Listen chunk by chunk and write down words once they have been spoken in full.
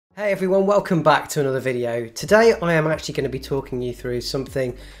Hey everyone, welcome back to another video. Today I am actually going to be talking you through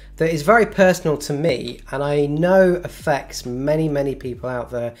something that is very personal to me and I know affects many people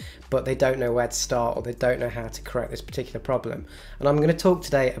out there, but they don't know where to start or they don't know how to correct this particular problem. And I'm going to talk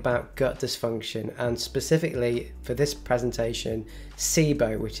today about gut dysfunction and specifically for this presentation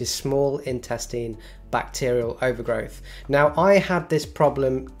Sibo, which is small intestine bacterial overgrowth. Now I had this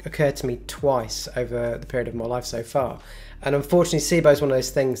problem occur to me twice over the period of my life so far. And unfortunately, Sibo is one of those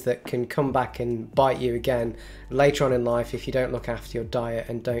things that can come back and bite you again later on in life if you don't look after your diet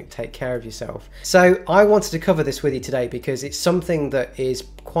and don't take care of yourself. So I wanted to cover this with you today because it's something that is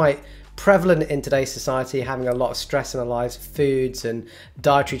quite prevalent in today's society. Having a lot of stress in our lives, foods and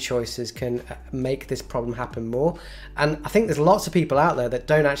dietary choices can make this problem happen more. And I think there's lots of people out there that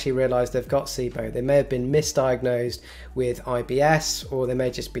don't actually realise they've got Sibo. They may have been misdiagnosed with IBS, or they may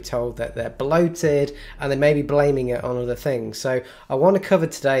just be told that they're bloated and they may be blaming it on other things. So I want to cover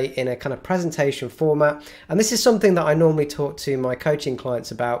today in a kind of presentation format, and this is something that I normally talk to my coaching clients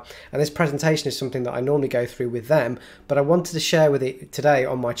about, and this presentation is something that I normally go through with them, but I wanted to share with it today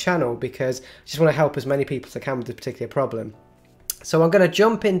on my channel because I just want to help as many people as I can with this particular problem. So I'm going to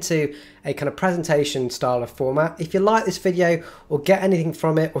jump into a kind of presentation style of format. If you like this video or get anything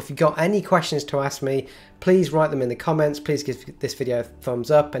from it, or if you've got any questions to ask me, please write them in the comments. Please give this video a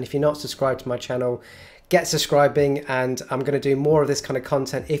thumbs up, and if you're not subscribed to my channel, get subscribing, and I'm going to do more of this kind of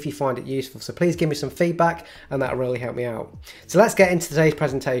content if you find it useful. So please give me some feedback and that'll really help me out. So let's get into today's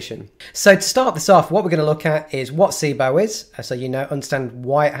presentation. So to start this off, what we're going to look at is what Sibo is, so you know, understand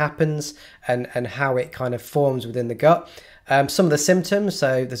why it happens and how it kind of forms within the gut. Some of the symptoms,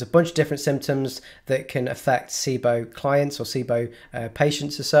 so there's a bunch of different symptoms that can affect Sibo clients or Sibo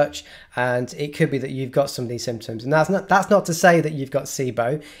patients as such, and it could be that you've got some of these symptoms, and that's not to say that you've got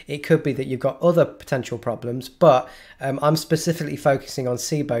Sibo. It could be that you've got other potential problems, but I'm specifically focusing on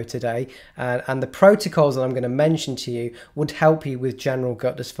Sibo today, and the protocols that I'm going to mention to you would help you with general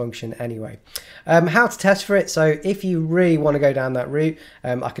gut dysfunction anyway. How to test for it, so if you really want to go down that route,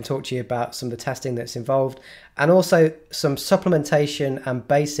 I can talk to you about some of the testing that's involved, and also some supplementation and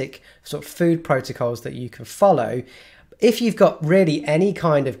basic sort of food protocols that you can follow. If you've got really any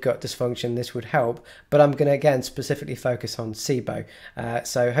kind of gut dysfunction, this would help, but I'm going to again specifically focus on Sibo,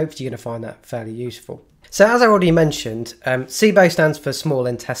 so hopefully you're going to find that fairly useful. So as I already mentioned, Sibo stands for small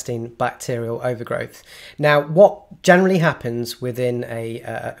intestine bacterial overgrowth. Now, what generally happens within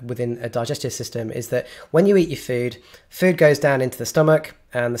a digestive system is that when you eat your food goes down into the stomach,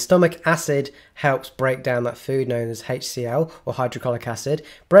 and the stomach acid helps break down that food, known as HCl or hydrochloric acid,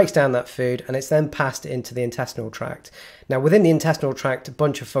 breaks down that food, and it's then passed into the intestinal tract. Now within the intestinal tract, a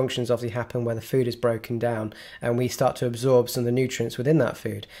bunch of functions obviously happen where the food is broken down and we start to absorb some of the nutrients within that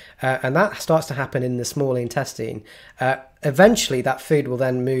food, and that starts to happen in the small intestine. Eventually that food will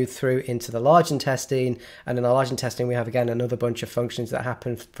then move through into the large intestine, and in the large intestine we have again another bunch of functions that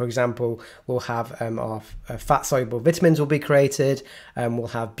happen. For example, we'll have our fat soluble vitamins will be created, we'll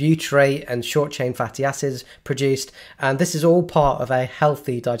have butyrate and short chain fatty acids produced, and this is all part of a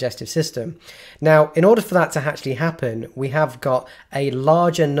healthy digestive system. Now in order for that to actually happen, we have got a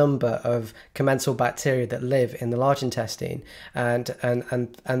larger number of commensal bacteria that live in the large intestine, and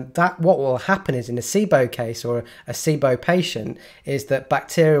that what will happen is in a Sibo case or a Sibo patient is that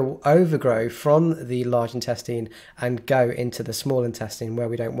bacteria will overgrow from the large intestine and go into the small intestine where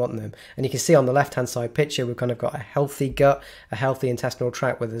we don't want them. And you can see on the left hand side picture we've kind of got a healthy gut, a healthy intestinal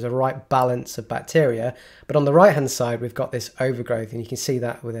tract where there's a right balance of bacteria, but on the right hand side we've got this overgrowth, and you can see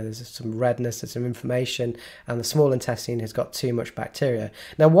that where there's some redness, there's some inflammation, and the small intestine has got too much bacteria.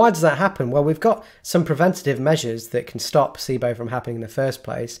 Now why does that happen? Well, we've got some preventative measures that can stop Sibo from happening in the first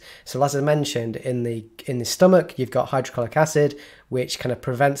place. So as I mentioned, in the stomach you've got hydrochloric acid, which kind of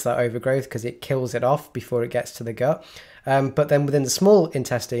prevents that overgrowth because it kills it off before it gets to the gut. But then within the small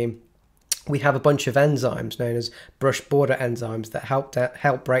intestine we have a bunch of enzymes known as brush border enzymes that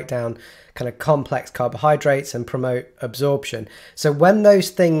help break down kind of complex carbohydrates and promote absorption. So when those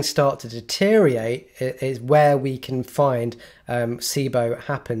things start to deteriorate is where we can find Sibo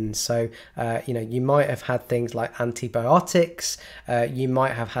happens. So you know, you might have had things like antibiotics, you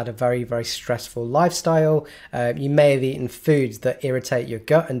might have had a very stressful lifestyle, you may have eaten foods that irritate your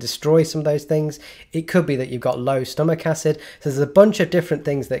gut and destroy some of those things. It could be that you've got low stomach acid. So there's a bunch of different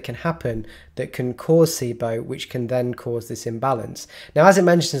things that can happen that can cause Sibo, which can then cause this imbalance. Now as it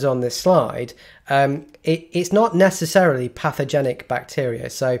mentions on this slide, it's not necessarily pathogenic bacteria.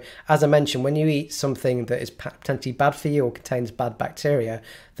 So as I mentioned, when you eat something that is potentially bad for you or contains bad bacteria,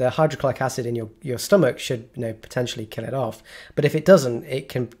 the hydrochloric acid in your stomach should potentially kill it off. But if it doesn't, it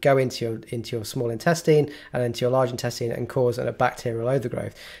can go into your small intestine and into your large intestine and cause a bacterial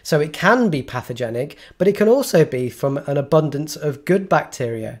overgrowth. So it can be pathogenic, but it can also be from an abundance of good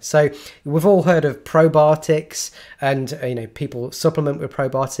bacteria. So we've all heard of probiotics, and people supplement with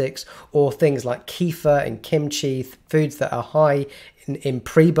probiotics, or things like kefir and kimchi, foods that are high in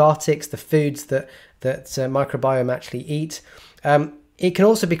prebiotics, the foods that microbiome actually eat. It can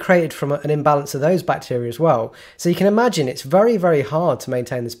also be created from an imbalance of those bacteria as well. So you can imagine it's very, very hard to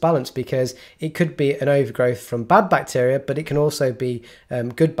maintain this balance, because it could be an overgrowth from bad bacteria, but it can also be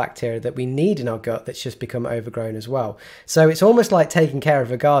good bacteria that we need in our gut that's just become overgrown as well. So it's almost like taking care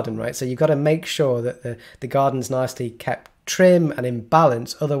of a garden, right? So you've got to make sure that the garden's nicely kept trim and in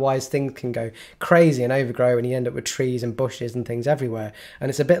balance, otherwise things can go crazy and overgrow and you end up with trees and bushes and things everywhere. And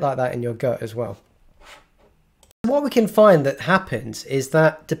it's a bit like that in your gut as well. What we can find that happens is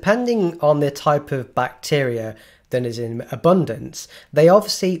that depending on the type of bacteria that is in abundance, they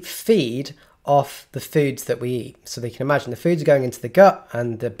obviously feed off the foods that we eat. So they can imagine the foods are going into the gut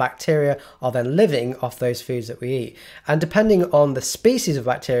and the bacteria are then living off those foods that we eat. And depending on the species of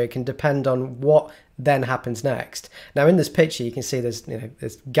bacteria can depend on what then happens next. Now in this picture you can see there's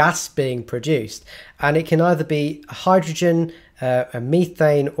gas being produced, and it can either be hydrogen, a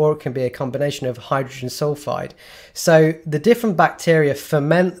methane, or it can be a combination of hydrogen sulfide. So the different bacteria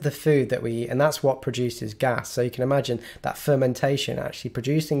ferment the food that we eat, and that's what produces gas. So you can imagine that fermentation actually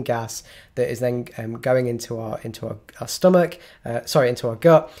producing gas that is then going into our stomach, into our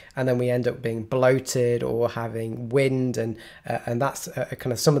gut, and then we end up being bloated or having wind, and that's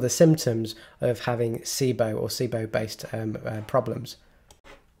kind of some of the symptoms of having Sibo or Sibo-based problems.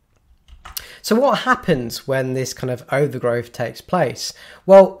 So what happens when this kind of overgrowth takes place?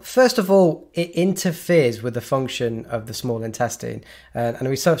 Well, first of all, it interferes with the function of the small intestine. And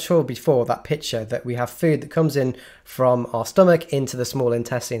we saw before that picture that we have food that comes in from our stomach into the small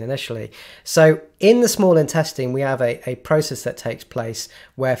intestine initially. So in the small intestine, we have a process that takes place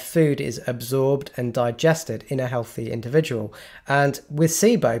where food is absorbed and digested in a healthy individual. And with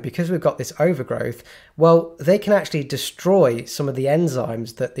Sibo, because we've got this overgrowth, well, they can actually destroy some of the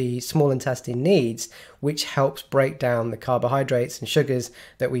enzymes that the small intestine needs, which helps break down the carbohydrates and sugars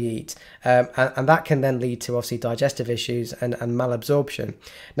that we eat. And that can then lead to obviously digestive issues and malabsorption.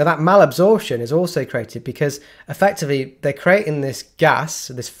 Now that malabsorption is also created because effectively they're creating this gas,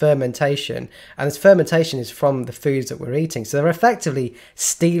 this fermentation, and this fermentation is from the foods that we're eating. So they're effectively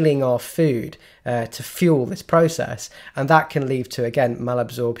stealing our food to fuel this process, and that can lead to, again,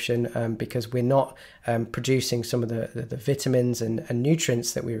 malabsorption because we're not producing some of the vitamins and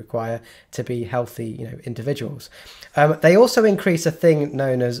nutrients that we require to be healthy individuals. They also increase a thing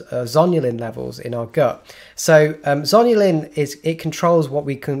known as zonulin levels in our gut. So zonulin it controls what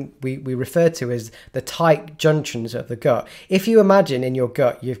we refer to as the tight junctions of the gut. If you imagine in your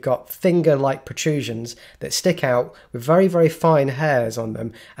gut you've got finger-like protrusions that stick out with very, very fine hairs on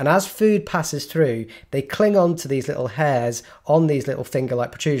them, and as food passes through, they cling on to these little hairs on these little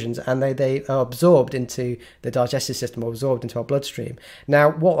finger-like protrusions, and they are absorbed into the digestive system or absorbed into our bloodstream. Now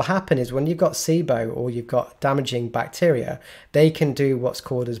what will happen is when you've got Sibo or you've got damaging bacteria, they can do what's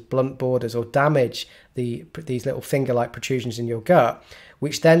called as blunt borders, or damage these little finger-like protrusions in your gut,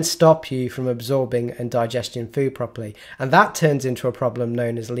 which then stop you from absorbing and digesting food properly. And that turns into a problem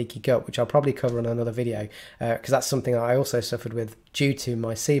known as leaky gut, which I'll probably cover in another video, because that's something I also suffered with due to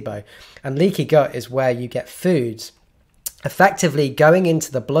my Sibo. And leaky gut is where you get foods effectively going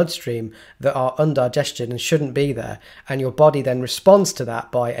into the bloodstream that are undigested and shouldn't be there, and your body then responds to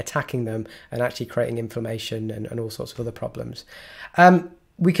that by attacking them and actually creating inflammation and all sorts of other problems.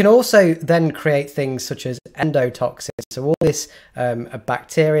 We can also then create things such as endotoxins. So all this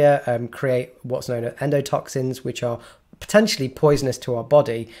bacteria create what's known as endotoxins, which are potentially poisonous to our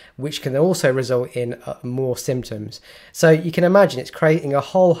body, which can also result in more symptoms. So you can imagine it's creating a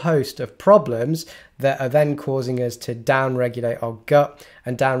whole host of problems that are then causing us to downregulate our gut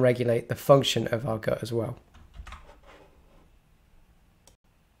and downregulate the function of our gut as well.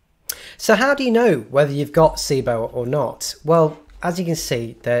 So how do you know whether you've got Sibo or not? Well, as you can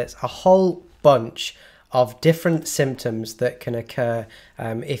see, there's a whole bunch of different symptoms that can occur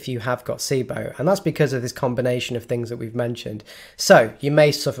if you have got Sibo, and that's because of this combination of things that we've mentioned. So you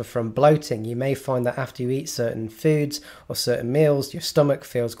may suffer from bloating. You may find that after you eat certain foods or certain meals, your stomach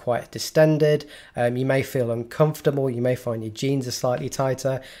feels quite distended. You may feel uncomfortable. You may find your jeans are slightly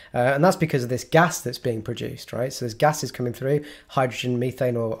tighter, and that's because of this gas that's being produced, right? So there's gases coming through, hydrogen,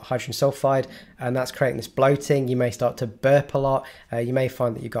 methane, or hydrogen sulfide, and that's creating this bloating. You may start to burp a lot. You may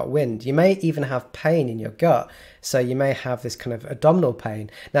find that you've got wind. You may even have pain in your gut. So you may have this kind of abdominal pain.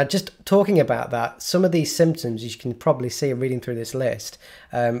 Now, just talking about that, some of these symptoms, as you can probably see reading through this list,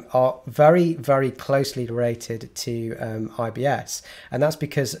 are very, very closely related to IBS. And that's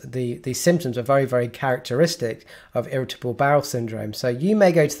because these symptoms are very, very characteristic of irritable bowel syndrome. So you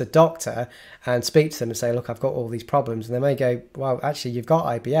may go to the doctor and speak to them and say, look, I've got all these problems. And they may go, well, actually, you've got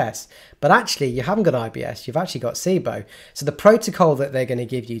IBS. But actually, you haven't got IBS. You've actually got Sibo. So the protocol that they're going to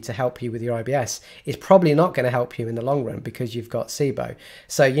give you to help you with your IBS is probably not going to help you in the long run because you've got Sibo.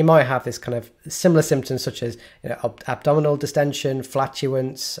 So you might have this kind of similar symptoms such as abdominal distension,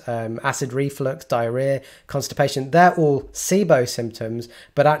 flatulence, acid reflux, diarrhea, constipation. They're all Sibo symptoms,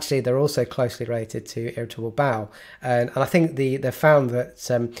 but actually they're also closely related to irritable bowel. And I think they found that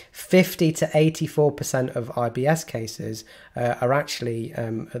 50 to 84% of IBS cases are actually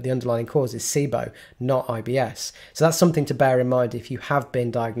the underlying cause is Sibo, not IBS. So that's something to bear in mind if you have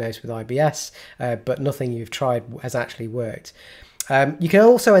been diagnosed with IBS, but nothing you've tried has actually worked. You can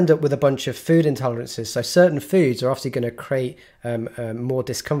also end up with a bunch of food intolerances. So certain foods are obviously going to create more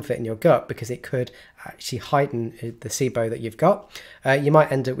discomfort in your gut because it could actually heighten the Sibo that you've got. You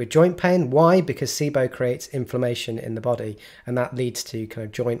might end up with joint pain. Why? Because Sibo creates inflammation in the body, and that leads to kind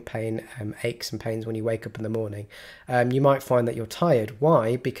of joint pain, aches and pains when you wake up in the morning. You might find that you're tired.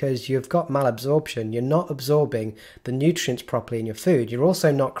 Why? Because you've got malabsorption. You're not absorbing the nutrients properly in your food. You're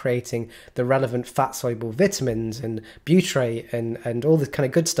also not creating the relevant fat-soluble vitamins and butyrate and all the kind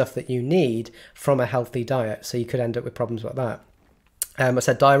of good stuff that you need from a healthy diet. So you could end up with problems like that. I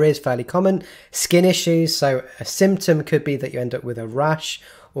said diarrhea is fairly common. Skin issues, so a symptom could be that you end up with a rash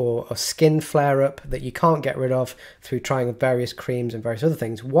or a skin flare-up that you can't get rid of through trying various creams and various other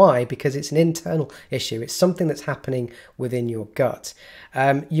things. Why? Because it's an internal issue. It's something that's happening within your gut.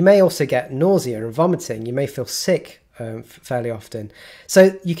 You may also get nausea and vomiting. You may feel sick fairly often.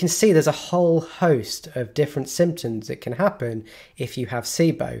 So you can see there's a whole host of different symptoms that can happen if you have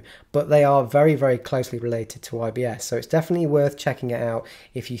Sibo, but they are very, very closely related to IBS. So it's definitely worth checking it out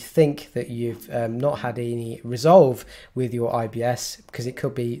if you think that you've not had any resolve with your IBS, because it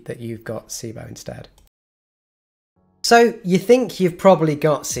could be that you've got Sibo instead. So you think you've probably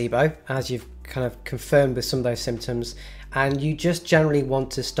got Sibo, as you've kind of confirmed with some of those symptoms, and you just generally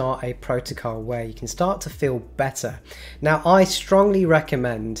want to start a protocol where you can start to feel better. Now, I strongly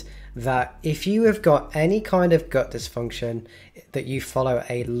recommend that if you have got any kind of gut dysfunction, that you follow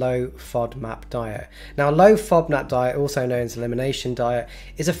a low FODMAP diet. Now, a low FODMAP diet, also known as elimination diet,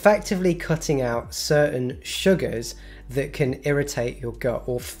 is effectively cutting out certain sugars that can irritate your gut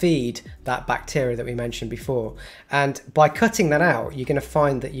or feed that bacteria that we mentioned before. And by cutting that out, you're going to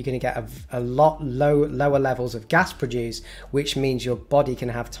find that you're going to get a lot lower levels of gas produced, which means your body can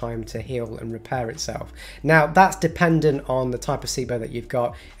have time to heal and repair itself. Now, that's dependent on the type of Sibo that you've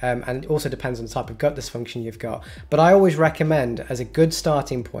got, and it also depends on the type of gut dysfunction you've got. But I always recommend, as a good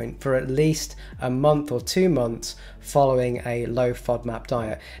starting point, for at least a month or 2 months following a low FODMAP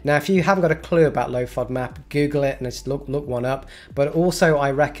diet. Now, if you haven't got a clue about low FODMAP, Google it and just look one up. But also, I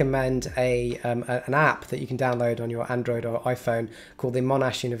recommend an app that you can download on your Android or iPhone called the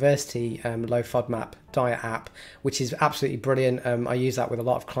Monash University Low FODMAP Diet app, which is absolutely brilliant. I use that with a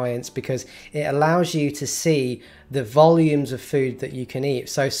lot of clients because it allows you to see the volumes of food that you can eat.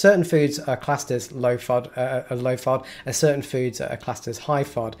 So certain foods are classed as low FOD, and certain foods are classed as high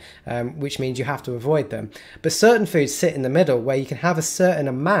FOD, which means you have to avoid them. But certain foods sit in the middle where you can have a certain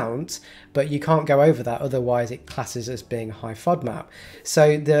amount, but you can't go over that, otherwise it classes as being high FODMAP.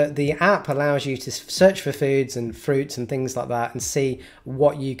 So the app allows you to search for foods and fruits and things like that and see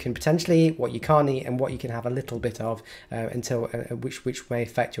what you can potentially eat, what you can't eat, and what you can have a little bit of which may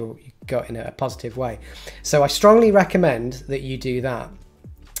affect your gut in a positive way. So I strongly recommend that you do that.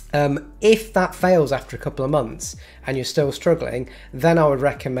 If that fails after a couple of months and you're still struggling, then I would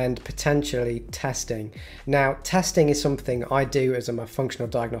recommend potentially testing. Now, testing is something I do as I'm a functional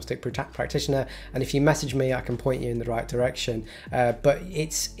diagnostic practitioner, and if you message me, I can point you in the right direction. But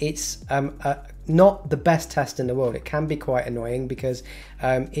it's not the best test in the world. It can be quite annoying because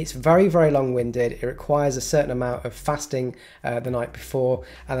it's very, very long-winded. It requires a certain amount of fasting the night before,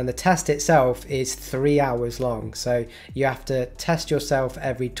 and then the test itself is 3 hours long. So you have to test yourself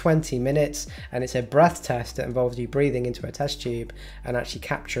every 20 minutes, and it's a breath test that involves you breathing into a test tube and actually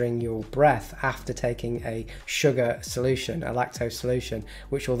capturing your breath after taking a sugar solution, a lactose solution,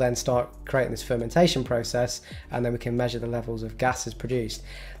 which will then start creating this fermentation process, and then we can measure the levels of gases produced.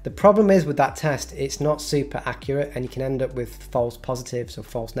 The problem is with that test test, it's not super accurate, and you can end up with false positives or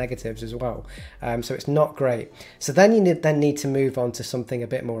false negatives as well. So it's not great. So then you need to move on to something a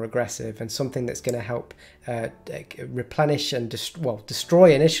bit more aggressive, and something that's going to help replenish and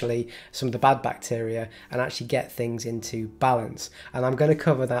destroy initially some of the bad bacteria and actually get things into balance. And I'm going to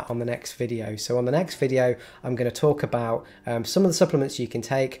cover that on the next video. So on the next video, I'm going to talk about some of the supplements you can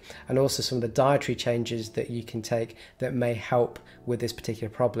take, and also some of the dietary changes that you can take that may help with this particular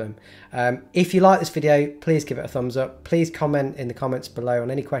problem. If you like this video, please give it a thumbs up. Please comment in the comments below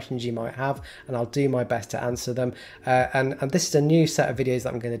on any questions you might have, and I'll do my best to answer them. And this is a new set of videos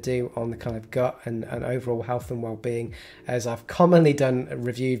that I'm going to do on the kind of gut and overall health and well-being, as I've commonly done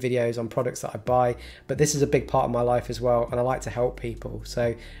review videos on products that I buy, but this is a big part of my life as well, and I like to help people.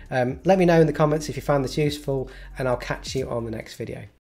 So let me know in the comments if you found this useful, and I'll catch you on the next video.